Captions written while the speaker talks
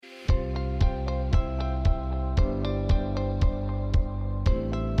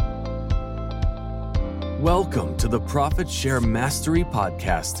Welcome to the Profit Share Mastery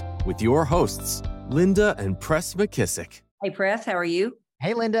Podcast with your hosts, Linda and Press McKissick. Hey, Press, how are you?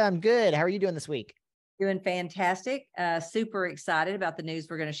 Hey, Linda, I'm good. How are you doing this week? Doing fantastic. Super excited about the news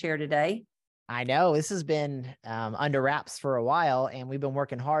we're going to share today. I know this has been under wraps for a while, and we've been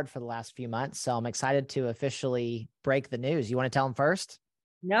working hard for the last few months. So I'm excited to officially break the news. You want to tell them first?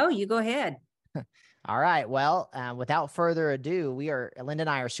 No, you go ahead. All right. Well, without further ado, Linda and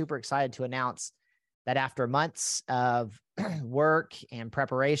I are super excited to announce that after months of work and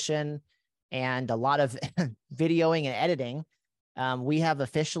preparation and a lot of videoing and editing, we have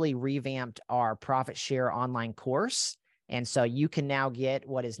officially revamped our Profit Share online course. And so you can now get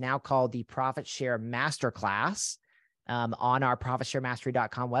what is now called the Profit Share Masterclass on our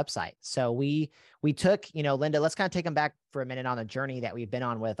profitsharemastery.com website. So we took, Linda, let's kind of take them back for a minute on the journey that we've been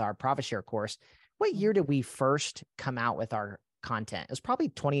on with our Profit Share course. What year did we first come out with our content? It was probably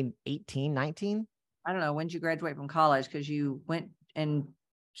 2018, 19. I don't know. When did you graduate from college? Because you went and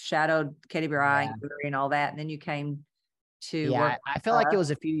shadowed KWI and all that. And then you came to work. I feel like it was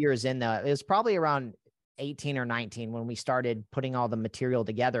a few years in though. It was probably around 18 or 19 when we started putting all the material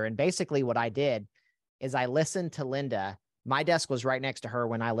together. And basically what I did is I listened to Linda. My desk was right next to her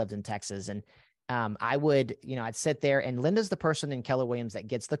when I lived in Texas. And I'd sit there, and Linda's the person in Keller Williams that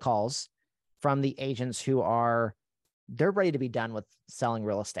gets the calls from the agents who they're ready to be done with selling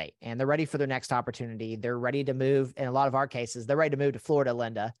real estate, and they're ready for their next opportunity. They're ready to move. In a lot of our cases, they're ready to move to Florida,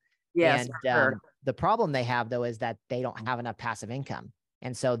 Linda. Yes. And the problem they have though, is that they don't have enough passive income.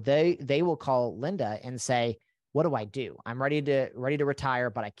 And so they will call Linda and say, what do I do? I'm ready to retire,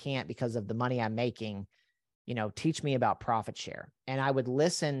 but I can't because of the money I'm making. Teach me about profit share. And I would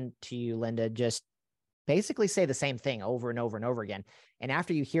listen to you, Linda, just basically say the same thing over and over and over again. And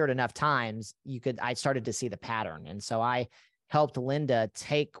after you hear it enough times, I started to see the pattern. And so I helped Linda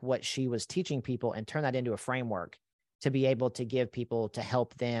take what she was teaching people and turn that into a framework to be able to give people, to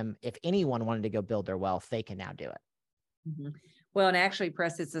help them. If anyone wanted to go build their wealth, they can now do it. Mm-hmm. Well, and actually,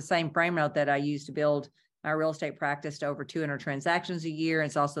 Press, it's the same framework that I used to build my real estate practice to over 200 transactions a year.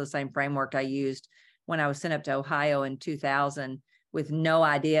 It's also the same framework I used when I was sent up to Ohio in 2000 with no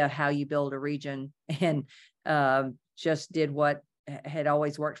idea how you build a region, and just did what had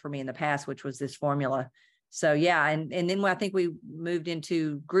always worked for me in the past, which was this formula. So yeah. And then I think we moved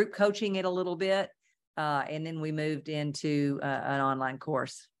into group coaching it a little bit. And then we moved into an online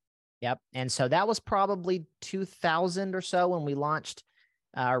course. Yep. And so that was probably 2000 or so when we launched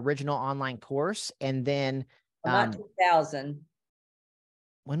our original online course. And then not 2000.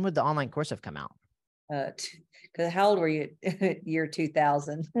 When would the online course have come out? Because how old were you? Year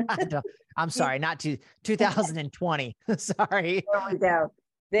 2000. I'm sorry, not 2020. Sorry. There we go.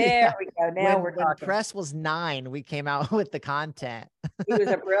 There we go. Now we're talking. When Press was 9, we came out with the content. He was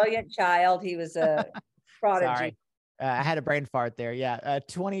a brilliant child. He was a prodigy. Sorry. I had a brain fart there. Yeah.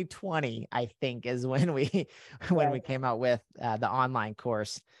 2020, I think, is when we came out with the online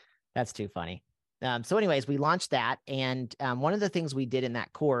course. That's too funny. So anyways, we launched that. And one of the things we did in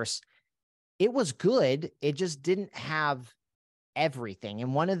that course, it was good. It just didn't have everything.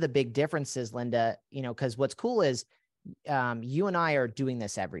 And one of the big differences, Linda, because what's cool is you and I are doing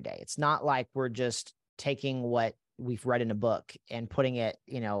this every day. It's not like we're just taking what we've read in a book and putting it,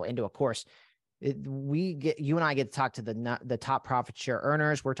 into a course. You and I get to talk to the top profit share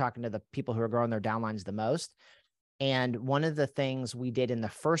earners. We're talking to the people who are growing their downlines the most. And one of the things we did in the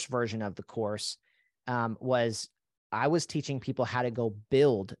first version of the course was I was teaching people how to go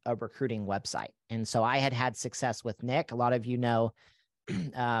build a recruiting website. And so I had success with Nick. A lot of you know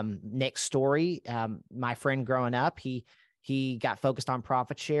Nick's story. My friend growing up, he got focused on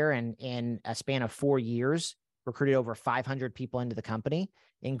profit share, and in a span of 4 years, recruited over 500 people into the company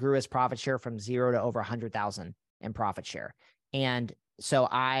and grew his profit share from 0 to over 100,000 in profit share. And so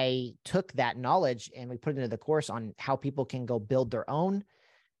I took that knowledge and we put it into the course on how people can go build their own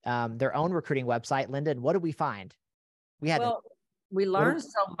recruiting website. Linda, what did we find? We learned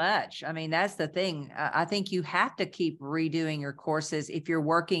so much. I mean, that's the thing. I think you have to keep redoing your courses if you're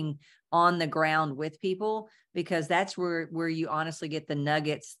working on the ground with people, because that's where you honestly get the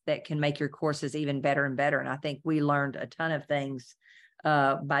nuggets that can make your courses even better and better. And I think we learned a ton of things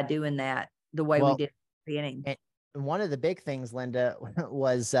by doing that the way we did at the beginning. And one of the big things, Linda,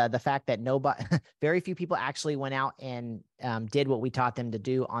 was the fact that very few people actually went out and did what we taught them to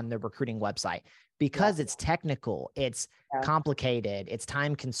do on the recruiting website. Because it's technical, it's complicated, it's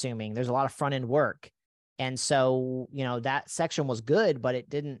time consuming. There's a lot of front end work. And so, that section was good, but it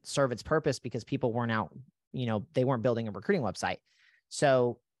didn't serve its purpose because people weren't out, they weren't building a recruiting website.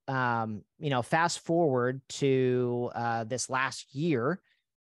 So, fast forward to this last year,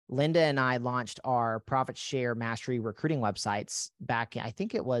 Linda and I launched our Profit Share Mastery recruiting websites back, I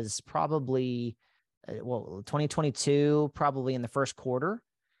think it was probably, 2022, probably in the first quarter.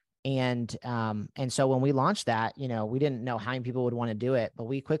 And so when we launched that, we didn't know how many people would want to do it, but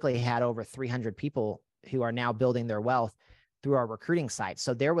we quickly had over 300 people who are now building their wealth through our recruiting site.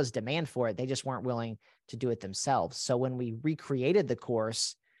 So there was demand for it. They just weren't willing to do it themselves. So when we recreated the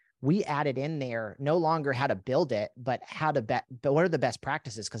course, we added in there no longer how to build it, but but what are the best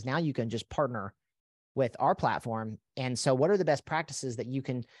practices? Because now you can just partner with our platform. And so what are the best practices that you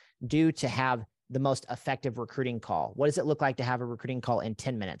can do to have the most effective recruiting call? What does it look like to have a recruiting call in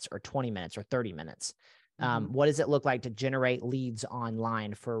 10 minutes or 20 minutes or 30 minutes? What does it look like to generate leads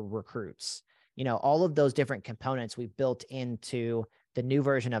online for recruits? All of those different components we built into the new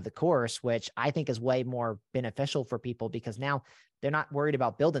version of the course, which I think is way more beneficial for people because now they're not worried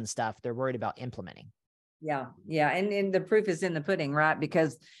about building stuff. They're worried about implementing. Yeah. Yeah. And the proof is in the pudding, right?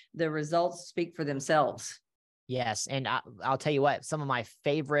 Because the results speak for themselves. Yes. And I'll tell you what, some of my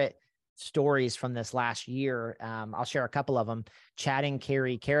favorite stories from this last year, I'll share a couple of them. Chad and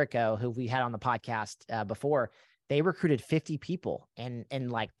Carrie Carrico, who we had on the podcast before, they recruited 50 people in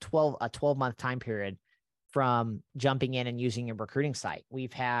like a 12-month time period from jumping in and using a recruiting site.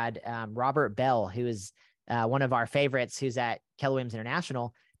 We've had Robert Bell, who is one of our favorites, who's at Keller Williams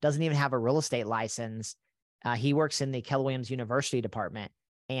International, doesn't even have a real estate license. He works in the Keller Williams University department,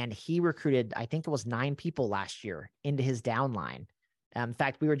 and he recruited, I think it was 9 people last year into his downline. In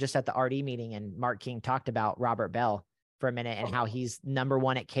fact, we were just at the RD meeting and Mark King talked about Robert Bell for a minute and how he's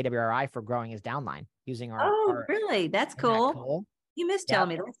 #1 at KWRI for growing his downline using our. Really? That's cool. That cool. You missed telling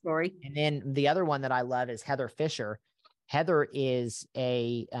me that story. And then the other one that I love is Heather Fisher. Heather is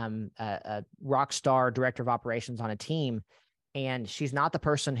a rock star director of operations on a team. And she's not the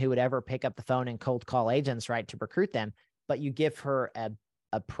person who would ever pick up the phone and cold call agents, right, to recruit them. But you give her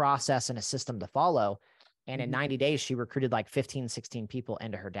a process and a system to follow. And in 90 days, she recruited like 15, 16 people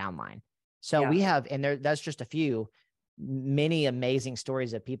into her downline. So we have, and that's just a few, many amazing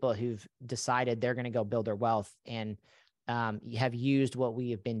stories of people who've decided they're going to go build their wealth and have used what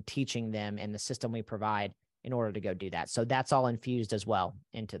we have been teaching them and the system we provide in order to go do that. So that's all infused as well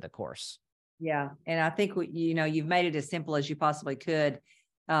into the course. Yeah. And I think, you've made it as simple as you possibly could.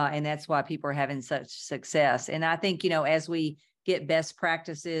 And that's why people are having such success. And I think, as we get best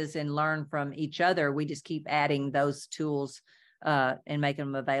practices and learn from each other, we just keep adding those tools and making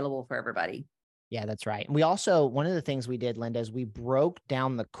them available for everybody. Yeah, that's right. And we also, one of the things we did, Linda, is we broke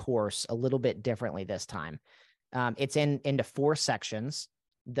down the course a little bit differently this time. It's into 4 sections.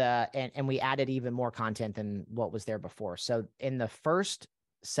 And we added even more content than what was there before. So in the first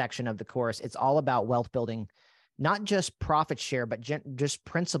section of the course, it's all about wealth building, not just profit share, but just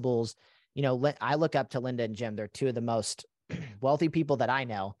principles. I look up to Linda and Jim. They're 2 of the most wealthy people that I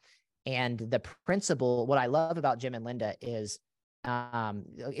know. And the principle, what I love about Jim and Linda is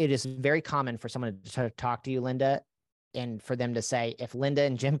it is very common for someone to talk to you, Linda, and for them to say, if Linda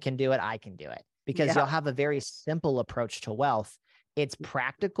and Jim can do it, I can do it. Because you'll have a very simple approach to wealth. It's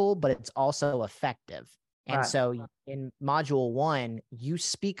practical, but it's also effective. And so in module 1, you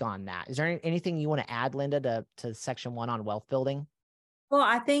speak on that. Is there anything you want to add, Linda, to section 1 on wealth building? Well,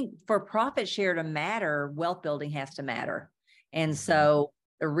 I think for profit share to matter, wealth building has to matter. And so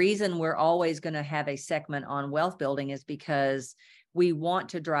the reason we're always going to have a segment on wealth building is because we want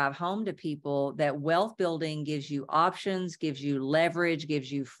to drive home to people that wealth building gives you options, gives you leverage,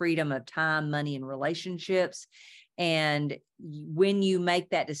 gives you freedom of time, money, and relationships. And when you make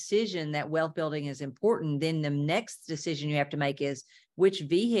that decision that wealth building is important, then the next decision you have to make is which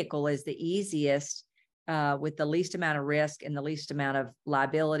vehicle is the easiest with the least amount of risk and the least amount of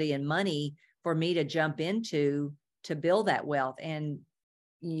liability and money for me to jump into to build that wealth. And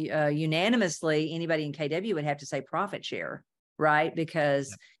unanimously, anybody in KW would have to say profit share, right?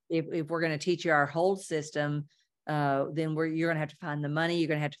 Because if we're going to teach you our hold system, then you're going to have to find the money. You're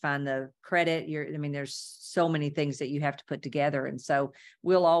going to have to find the credit. There's so many things that you have to put together. And so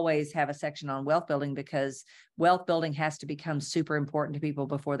we'll always have a section on wealth building because wealth building has to become super important to people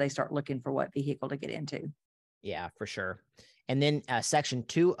before they start looking for what vehicle to get into. Yeah, for sure. And then section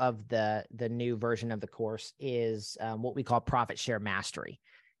 2 of the new version of the course is what we call Profit Share Mastery.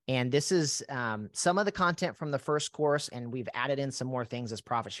 And this is some of the content from the first course, and we've added in some more things as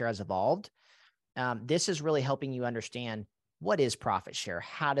profit share has evolved. This is really helping you understand what is profit share,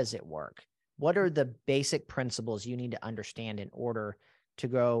 how does it work, what are the basic principles you need to understand in order to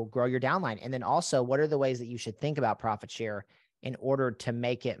grow your downline, and then also what are the ways that you should think about profit share in order to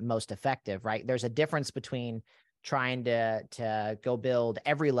make it most effective. Right? There's a difference between trying to go build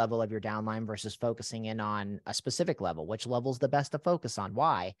every level of your downline versus focusing in on a specific level, which level's the best to focus on,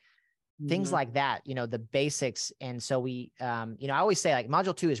 why, things like that, the basics. And so we, I always say like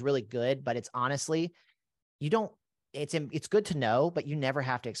module 2 is really good, but it's honestly, it's good to know, but you never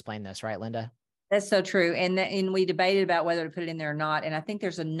have to explain this, right, Linda? That's so true. And we debated about whether to put it in there or not. And I think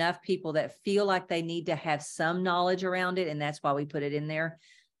there's enough people that feel like they need to have some knowledge around it. And that's why we put it in there.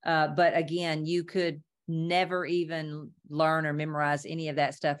 But again, you could never even learn or memorize any of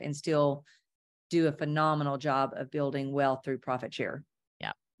that stuff and still do a phenomenal job of building wealth through profit share.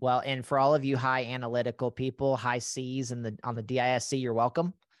 Yeah. Well, and for all of you high analytical people, high C's on the DISC, you're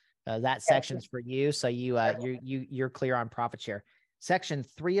welcome. That section's for you. So you're clear on profit share. Section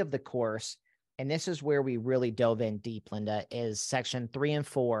 3 of the course, and this is where we really dove in deep, Linda, is section 3 and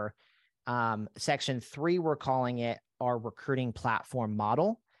 4. Section 3, we're calling it our recruiting platform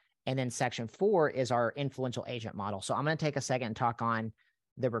model. And then section 4 is our influential agent model. So I'm going to take a second and talk on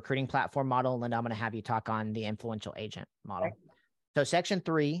the recruiting platform model. Linda, I'm going to have you talk on the influential agent model. Okay. So section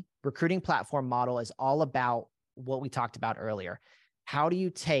 3, recruiting platform model, is all about what we talked about earlier. How do you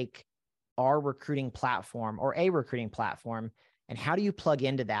take our recruiting platform or a recruiting platform, and how do you plug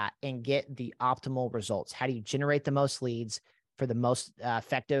into that and get the optimal results? How do you generate the most leads for the most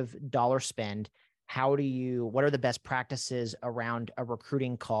effective dollar spend? What are the best practices around a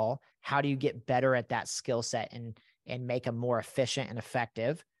recruiting call? How do you get better at that skill set and make them more efficient and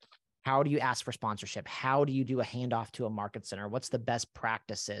effective? How do you ask for sponsorship? How do you do a handoff to a market center? What's the best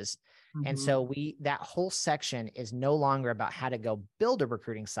practices? Mm-hmm. And so that whole section is no longer about how to go build a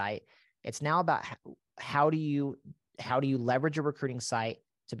recruiting site. It's now about how do you leverage a recruiting site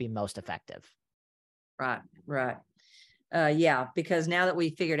to be most effective? Right. Yeah, because now that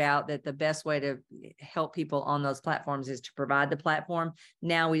we figured out that the best way to help people on those platforms is to provide the platform,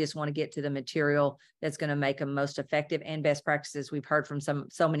 now we just want to get to the material that's going to make them most effective and best practices. We've heard from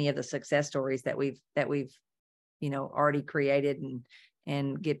so many of the success stories that we've already created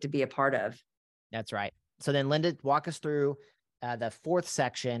and get to be a part of. That's right. So then, Linda, walk us through the 4th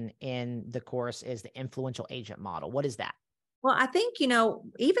section in the course is the influential agent model. What is that? Well, I think, even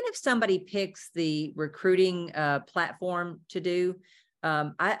if somebody picks the recruiting platform to do,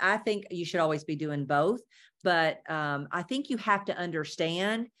 I think you should always be doing both. But I think you have to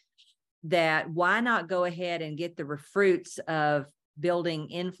understand that why not go ahead and get the fruits of building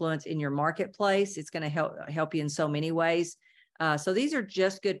influence in your marketplace? It's going to help you in so many ways. So these are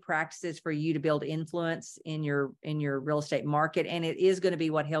just good practices for you to build influence in your real estate market. And it is going to be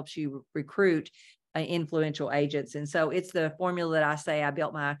what helps you recruit influential agents. And so it's the formula that I say. I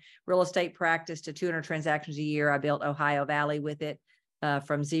built my real estate practice to 200 transactions a year. I built Ohio Valley with it,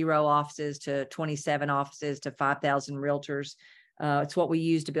 from 0 offices to 27 offices to 5,000 realtors. It's what we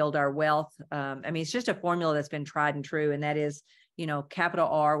use to build our wealth. It's just a formula that's been tried and true. And that is, capital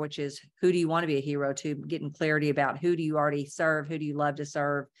R, which is who do you want to be a hero to, getting clarity about who do you already serve, who do you love to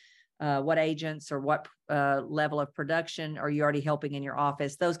serve, what agents or what level of production are you already helping in your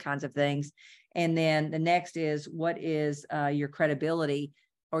office, those kinds of things. And then the next is what is your credibility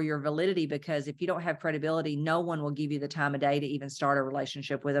or your validity, because if you don't have credibility, no one will give you the time of day to even start a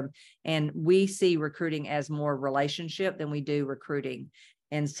relationship with them. And we see recruiting as more relationship than we do recruiting.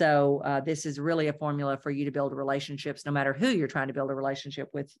 And so this is really a formula for you to build relationships, no matter who you're trying to build a relationship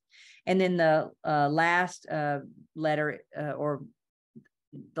with. And then the last letter or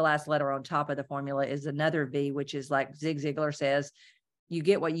the last letter on top of the formula is another V, which is like Zig Ziglar says, you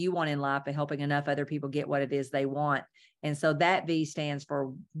get what you want in life by helping enough other people get what it is they want. And so that V stands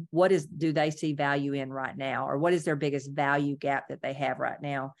for do they see value in right now? Or what is their biggest value gap that they have right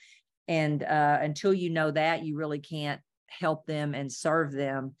now? And until you know that, you really can't help them and serve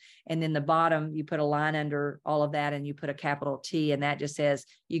them. And then the bottom, you put a line under all of that and you put a capital T, and that just says,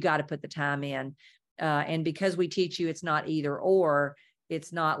 you got to put the time in. And because we teach you, it's not either or.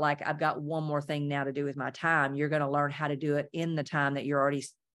 It's not like I've got one more thing now to do with my time. You're going to learn how to do it in the time that you're already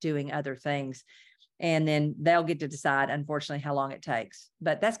doing other things. And then they'll get to decide, unfortunately, how long it takes.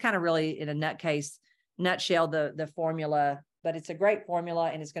 But that's kind of really, in a nutshell, the formula. But it's a great formula,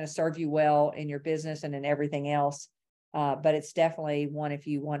 and it's going to serve you well in your business and in everything else. But it's definitely one if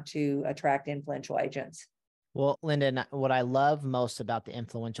you want to attract influential agents. Well, Linda, what I love most about the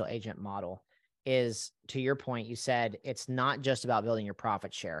influential agent model is, to your point, you said it's not just about building your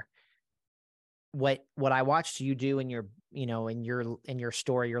profit share. What I watched you do in your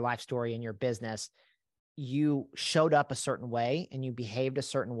story, your life story, in your business, you showed up a certain way and you behaved a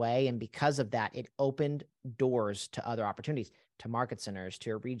certain way. And because of that, it opened doors to other opportunities, to market centers,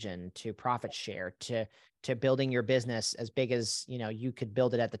 to a region, to profit share, to building your business as big as, you could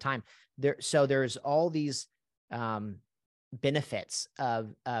build it at the time. So there's all these benefits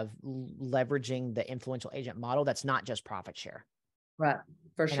of leveraging the influential agent model that's not just profit share. Right.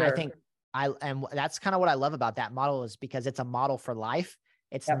 For And sure. I think and that's kind of what I love about that model, is because it's a model for life.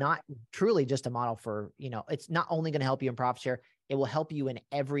 It's not truly just a model for, it's not only going to help you in profit share, it will help you in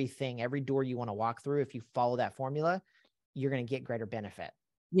everything, every door you want to walk through. If you follow that formula, you're going to get greater benefit.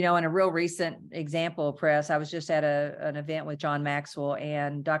 In a real recent example, Press, I was just at an event with John Maxwell,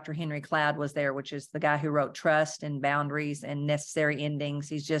 and Dr. Henry Cloud was there, which is the guy who wrote Trust and Boundaries and Necessary Endings.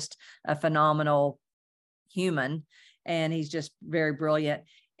 He's just a phenomenal human, and he's just very brilliant.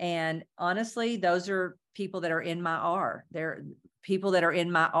 And honestly, those are people that are in my R. They're people that are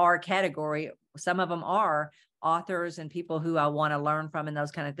in my R category. Some of them are authors and people who I want to learn from and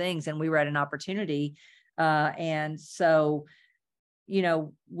those kind of things. And we were at an opportunity. And so,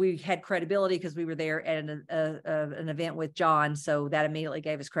 we had credibility because we were there at an event with John. So that immediately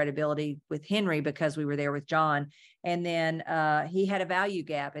gave us credibility with Henry because we were there with John. And then he had a value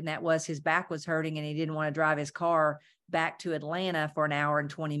gap, and that was his back was hurting and he didn't want to drive his car back to Atlanta for an hour and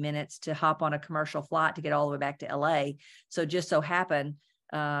 20 minutes to hop on a commercial flight to get all the way back to LA. So just so happened,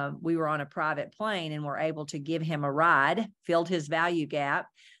 we were on a private plane and were able to give him a ride, filled his value gap.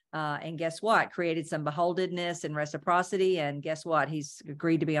 And guess what? Created some beholdenness and reciprocity. And guess what? He's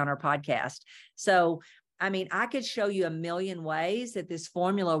agreed to be on our podcast. So, I could show you a million ways that this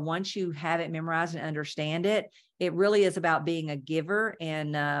formula, once you have it memorized and understand it, it really is about being a giver.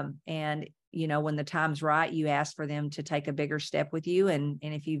 And when the time's right, you ask for them to take a bigger step with you. And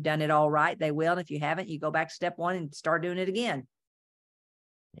if you've done it all right, they will. And if you haven't, you go back to step one and start doing it again.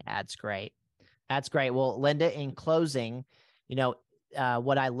 Yeah, that's great. That's great. Well, Linda, in closing,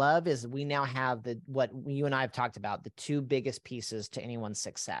 what I love is we now have what you and I have talked about, the two biggest pieces to anyone's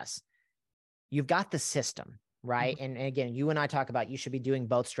success. You've got the system, right? Mm-hmm. And again, you and I talk about, you should be doing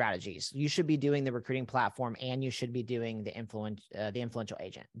both strategies. You should be doing the recruiting platform, and you should be doing the influential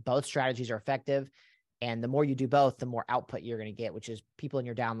agent. Both strategies are effective. And the more you do both, the more output you're going to get, which is people in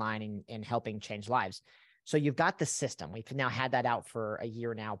your downline and helping change lives. So you've got the system. We've now had that out for a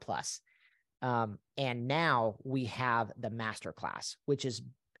year now plus. And now we have the Masterclass, which is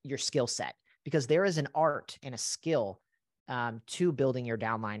your skill set, because there is an art and a skill to building your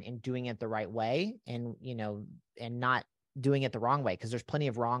downline and doing it the right way, and not doing it the wrong way, because there's plenty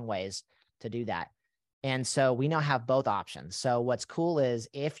of wrong ways to do that. And so we now have both options. So what's cool is,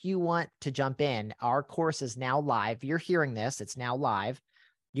 if you want to jump in, our course is now live. You're hearing this, it's now live.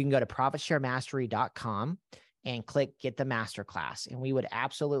 You can go to profitsharemastery.com and click Get the Masterclass. And we would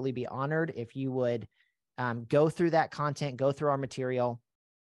absolutely be honored if you would go through that content, go through our material,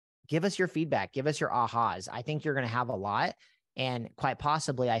 give us your feedback, give us your ahas. I think you're going to have a lot. And quite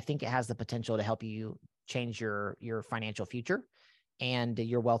possibly, I think it has the potential to help you change your financial future and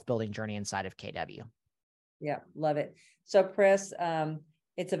your wealth building journey inside of KW. Yeah, love it. So Press,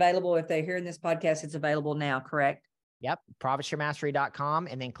 it's available. If they're hearing this podcast, it's available now, correct? Yep. profitsharemastery.com,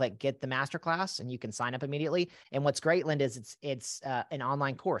 and then click Get the Masterclass, and you can sign up immediately. And what's great, Linda, is it's an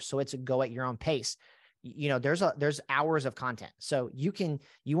online course. So it's a go at your own pace. There's hours of content. So you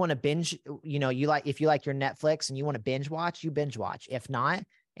want to binge, if you like your Netflix and you want to binge watch, you binge watch. If not,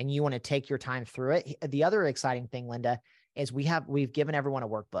 and you want to take your time through it. The other exciting thing, Linda, is we've given everyone a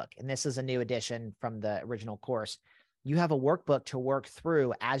workbook, and this is a new addition from the original course. You have a workbook to work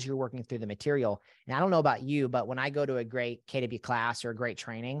through as you're working through the material. And I don't know about you, but when I go to a great KW class or a great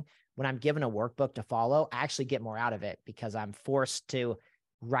training, when I'm given a workbook to follow, I actually get more out of it, because I'm forced to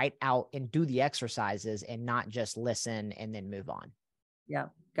write out and do the exercises and not just listen and then move on. Yeah.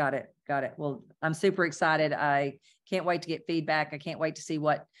 Got it. Well, I'm super excited. I can't wait to get feedback. I can't wait to see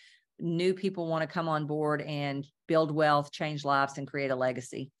what new people want to come on board and build wealth, change lives, and create a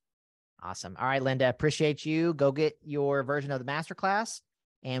legacy. Awesome. All right, Linda, appreciate you. Go get your version of the Masterclass,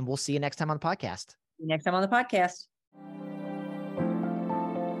 and we'll see you next time on the podcast. Next time on the podcast.